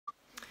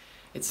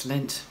It's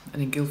Lent,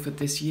 and in Guildford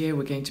this year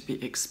we're going to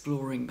be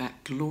exploring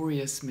that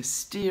glorious,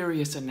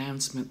 mysterious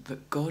announcement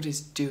that God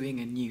is doing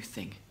a new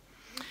thing.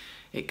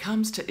 It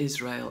comes to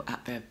Israel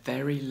at their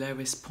very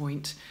lowest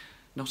point,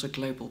 not a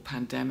global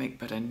pandemic,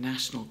 but a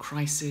national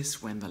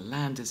crisis when the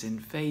land is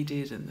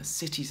invaded and the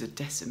cities are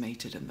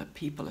decimated and the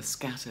people are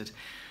scattered,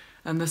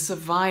 and the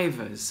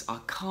survivors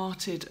are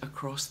carted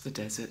across the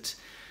desert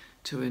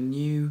to a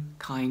new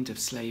kind of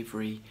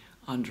slavery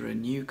under a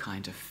new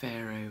kind of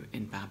Pharaoh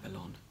in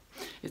Babylon.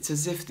 It's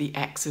as if the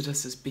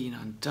Exodus has been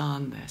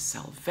undone, their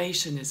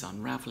salvation is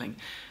unravelling,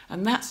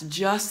 and that's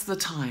just the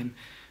time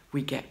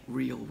we get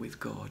real with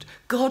God.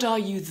 God, are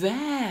you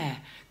there?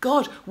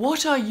 God,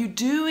 what are you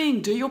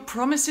doing? Do your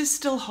promises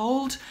still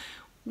hold?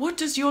 What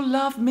does your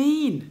love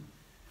mean?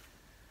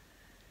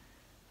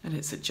 And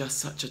it's at just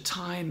such a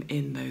time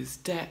in those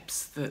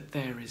depths that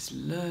there is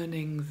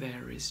learning,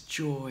 there is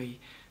joy,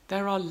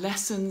 there are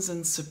lessons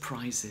and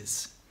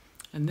surprises.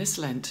 And this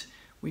Lent,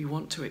 we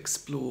want to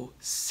explore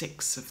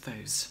 6 of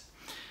those.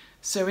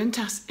 So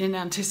in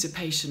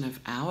anticipation of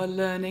our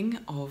learning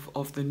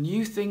of the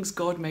new things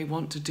God may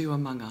want to do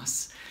among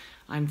us,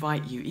 I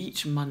invite you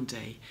each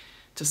Monday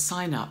to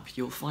sign up.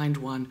 You'll find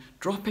one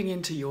dropping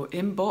into your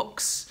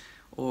inbox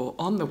or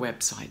on the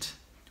website.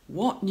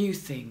 What new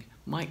thing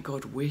might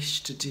God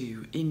wish to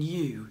do in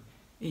you,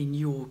 in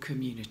your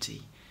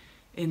community?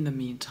 In the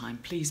meantime,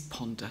 please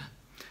ponder.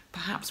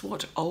 Perhaps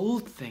what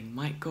old thing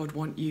might God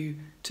want you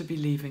to be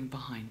leaving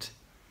behind?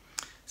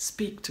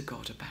 Speak to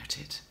God about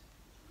it,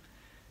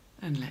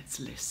 and let's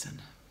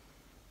listen.